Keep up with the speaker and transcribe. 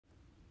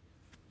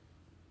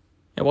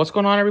Hey, what's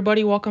going on,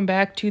 everybody? Welcome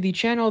back to the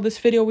channel. This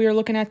video we are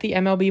looking at the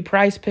MLB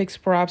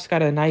Prizepicks props.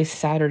 Got a nice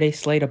Saturday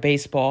slate of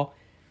baseball.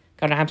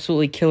 Got an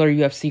absolutely killer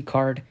UFC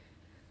card.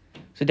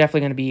 So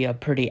definitely going to be a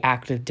pretty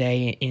active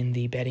day in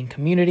the betting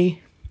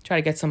community. Try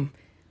to get some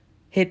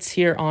hits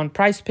here on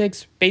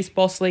Prizepicks.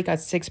 Baseball slate got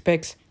 6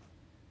 picks.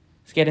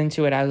 Let's get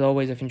into it. As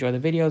always, if you enjoy the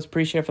videos,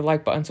 appreciate it for the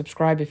like button.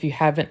 Subscribe if you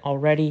haven't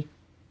already.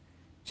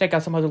 Check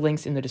out some other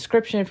links in the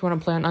description. If you want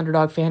to play on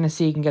Underdog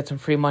Fantasy, you can get some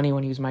free money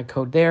when you use my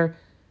code there.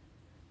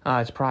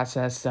 It's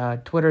process.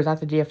 Twitter's at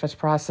the DFS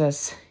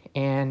process.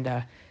 And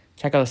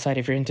check out the site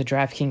if you're into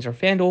DraftKings or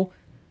FanDuel.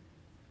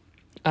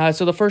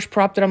 So the first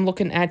prop that I'm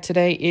looking at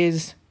today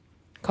is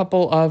a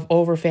couple of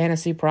over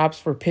fantasy props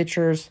for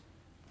pitchers.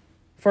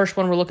 First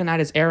one we're looking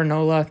at is Aaron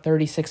Nola,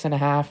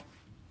 36.5.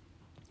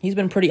 He's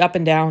been pretty up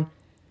and down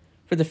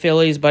for the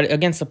Phillies, but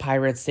against the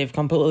Pirates, they've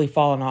completely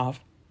fallen off.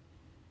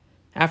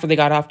 After they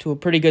got off to a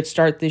pretty good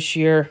start this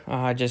year,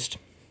 just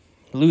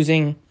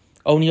losing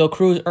O'Neal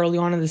Cruz early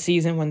on in the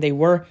season when they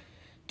were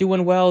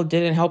doing well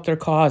didn't help their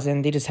cause,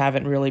 and they just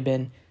haven't really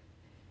been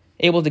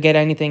able to get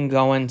anything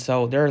going.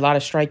 So there are a lot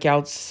of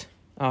strikeouts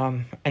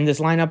in this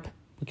lineup.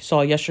 We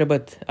saw yesterday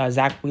with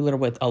Zach Wheeler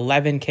with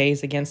 11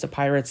 Ks against the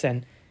Pirates,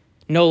 and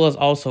Nola's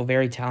also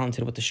very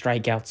talented with the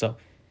strikeouts. So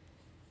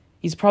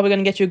he's probably going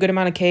to get you a good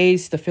amount of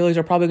Ks. The Phillies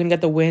are probably going to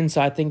get the win,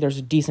 so I think there's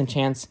a decent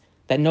chance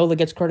that Nola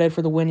gets credited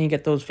for the win and you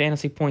get those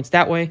fantasy points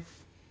that way.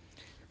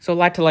 So a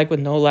lot to like with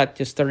Nola at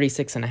just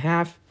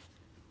 36.5.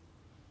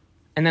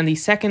 And then the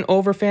second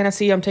over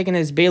fantasy I'm taking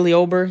is Bailey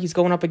Ober. He's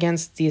going up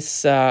against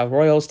this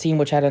Royals team,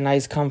 which had a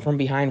nice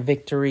come-from-behind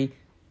victory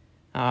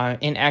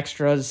in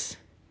extras.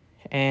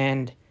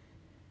 And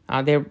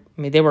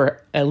they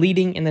were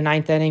leading in the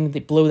 9th inning.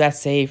 They blew that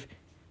save,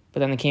 but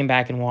then they came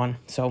back and won.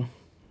 So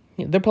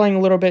they're playing a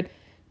little bit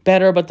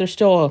better, but they're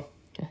still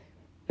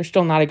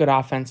not a good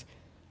offense.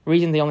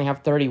 Reason they only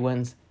have 30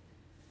 wins.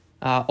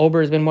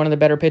 Ober has been one of the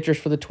better pitchers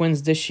for the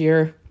Twins this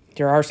year.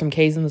 There are some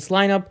Ks in this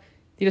lineup.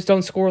 They just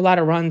don't score a lot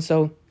of runs,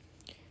 so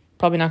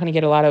probably not going to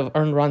get a lot of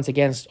earned runs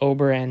against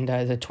Ober and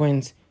the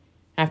Twins.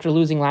 After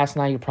losing last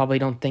night, you probably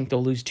don't think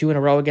they'll lose 2 in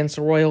a row against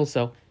the Royals,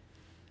 so I'm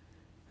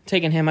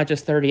taking him at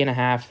just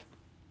 30.5.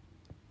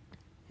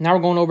 Now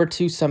we're going over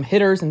to some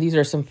hitters, and these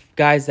are some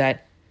guys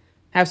that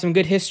have some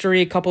good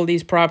history. A couple of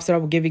these props that I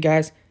will give you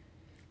guys.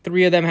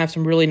 3 of them have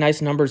some really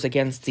nice numbers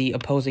against the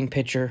opposing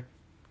pitcher.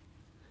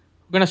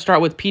 We're going to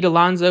start with Pete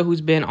Alonso,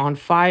 who's been on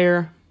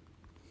fire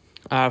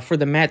for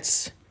the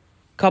Mets.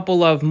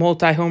 Couple of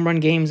multi-home run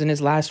games in his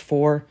last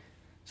 4.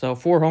 So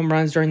 4 home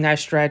runs during that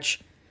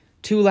stretch.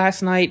 2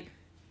 last night.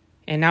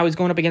 And now he's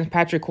going up against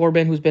Patrick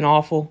Corbin, who's been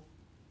awful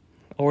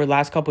over the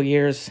last couple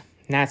years.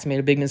 Nats made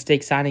a big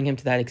mistake signing him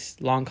to that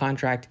long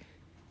contract.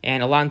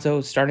 And Alonso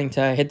is starting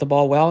to hit the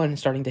ball well and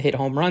starting to hit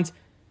home runs.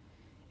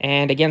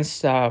 And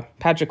against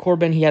Patrick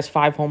Corbin, he has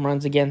 5 home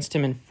runs against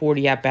him and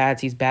 40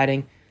 at-bats. He's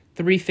batting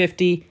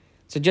 .350.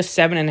 So just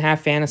 7.5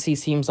 fantasy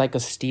seems like a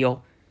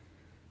steal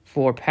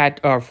for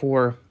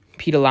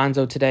Pete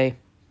Alonso today.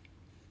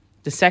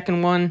 The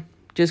second one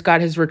just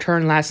got his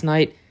return last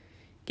night.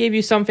 Gave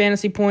you some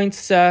fantasy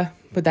points, but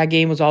that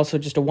game was also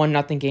just a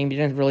 1-0 game. He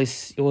didn't really.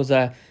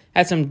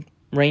 Had some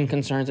rain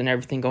concerns and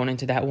everything going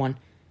into that one.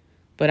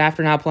 But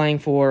after not playing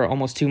for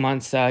almost 2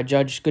 months,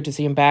 Judge, good to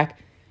see him back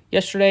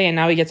yesterday, and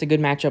now he gets a good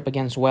matchup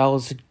against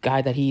Wells, a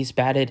guy that he's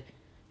batted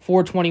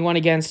 .421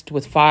 against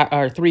with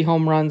 3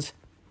 home runs,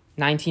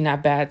 19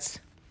 at bats,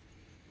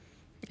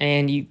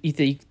 and you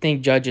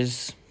think Judge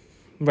is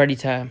ready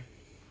to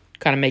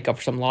kind of make up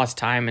for some lost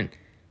time and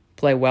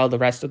play well the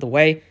rest of the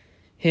way.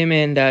 Him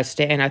and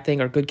Stanton, I think,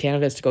 are good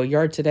candidates to go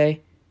yard today.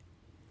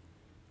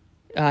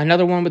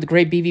 Another one with a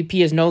great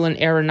BVP is Nolan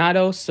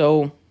Arenado.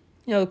 So,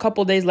 a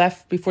couple days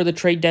left before the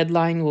trade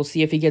deadline. We'll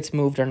see if he gets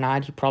moved or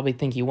not. You probably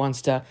think he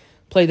wants to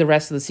play the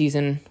rest of the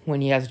season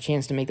when he has a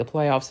chance to make the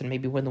playoffs and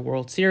maybe win the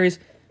World Series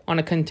on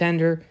a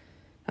contender.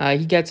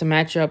 He gets a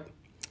matchup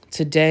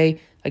today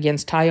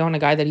against Taillon, a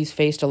guy that he's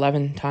faced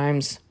 11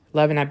 times,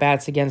 11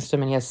 at-bats against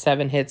him, and he has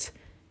 7 hits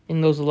in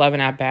those 11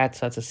 at-bats.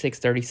 So that's a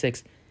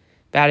 .636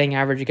 batting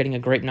average. You're getting a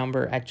great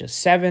number at just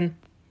 7.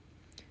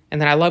 And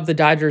then I love the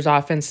Dodgers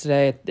offense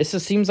today. This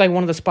seems like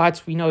one of the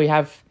spots we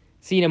have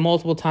seen it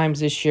multiple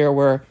times this year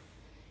where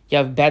you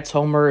have Betts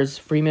homers,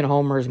 Freeman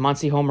homers,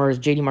 Muncy homers,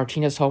 JD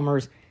Martinez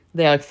homers.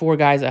 They have 4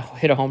 guys that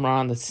hit a home run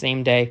on the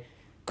same day.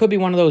 Could be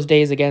one of those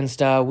days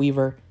against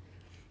Weaver.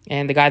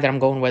 And the guy that I'm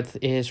going with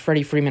is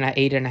Freddie Freeman at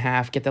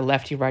 8.5. Get the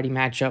lefty-righty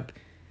matchup.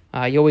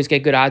 You always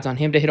get good odds on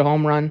him to hit a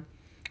home run.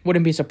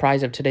 Wouldn't be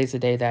surprised if today's the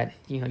day that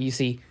you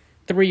see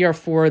 3 or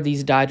 4 of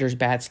these Dodgers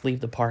bats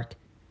leave the park.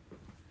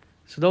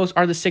 So those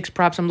are the 6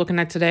 props I'm looking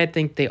at today. I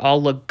think they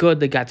all look good.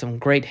 They got some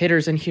great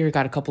hitters in here.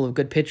 Got a couple of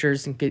good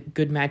pitchers and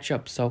good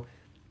matchups. So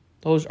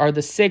those are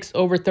the 6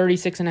 over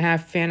 36.5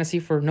 fantasy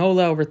for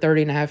Nola, over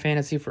 30.5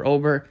 fantasy for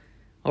Ober,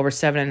 over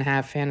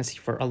 7.5 fantasy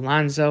for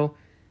Alonso,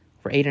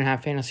 over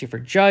 8.5 fantasy for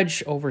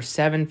Judge, over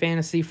 7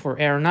 fantasy for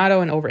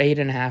Arenado, and over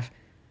 8.5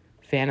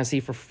 fantasy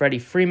for Freddie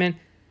Freeman.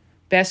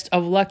 Best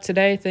of luck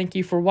today. Thank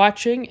you for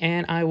watching,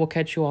 and I will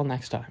catch you all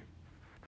next time.